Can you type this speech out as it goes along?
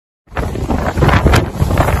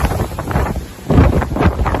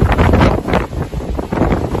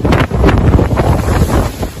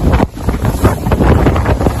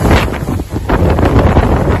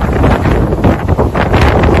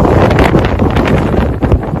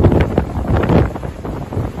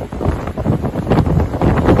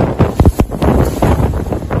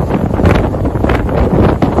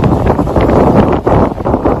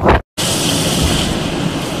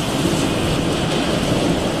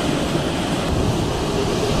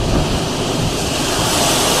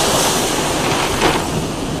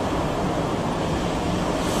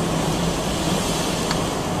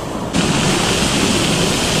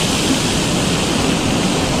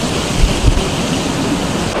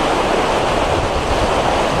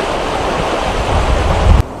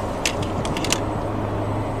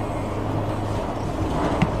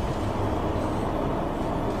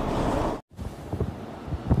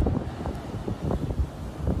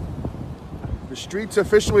The street's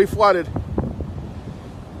officially flooded.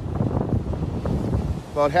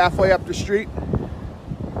 About halfway up the street.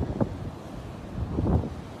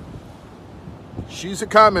 She's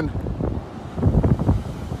a-coming.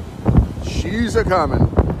 She's a-coming.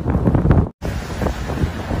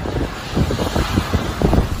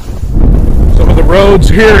 Some of the roads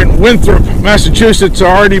here in Winthrop, Massachusetts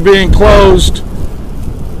are already being closed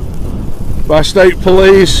by state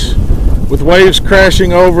police, with waves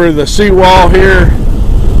crashing over the seawall here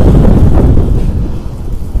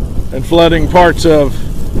and flooding parts of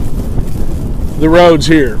the roads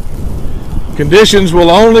here. Conditions will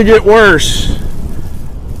only get worse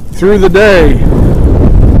through the day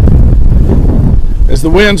as the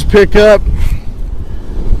winds pick up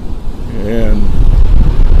and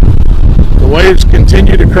the waves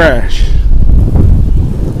continue to crash.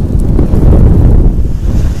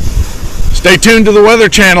 Stay tuned to the Weather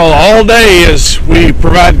Channel all day as we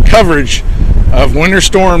provide coverage of Winter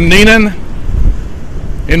Storm Nina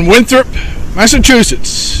in Winthrop,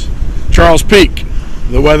 Massachusetts. Charles Peak,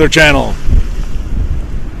 the Weather Channel.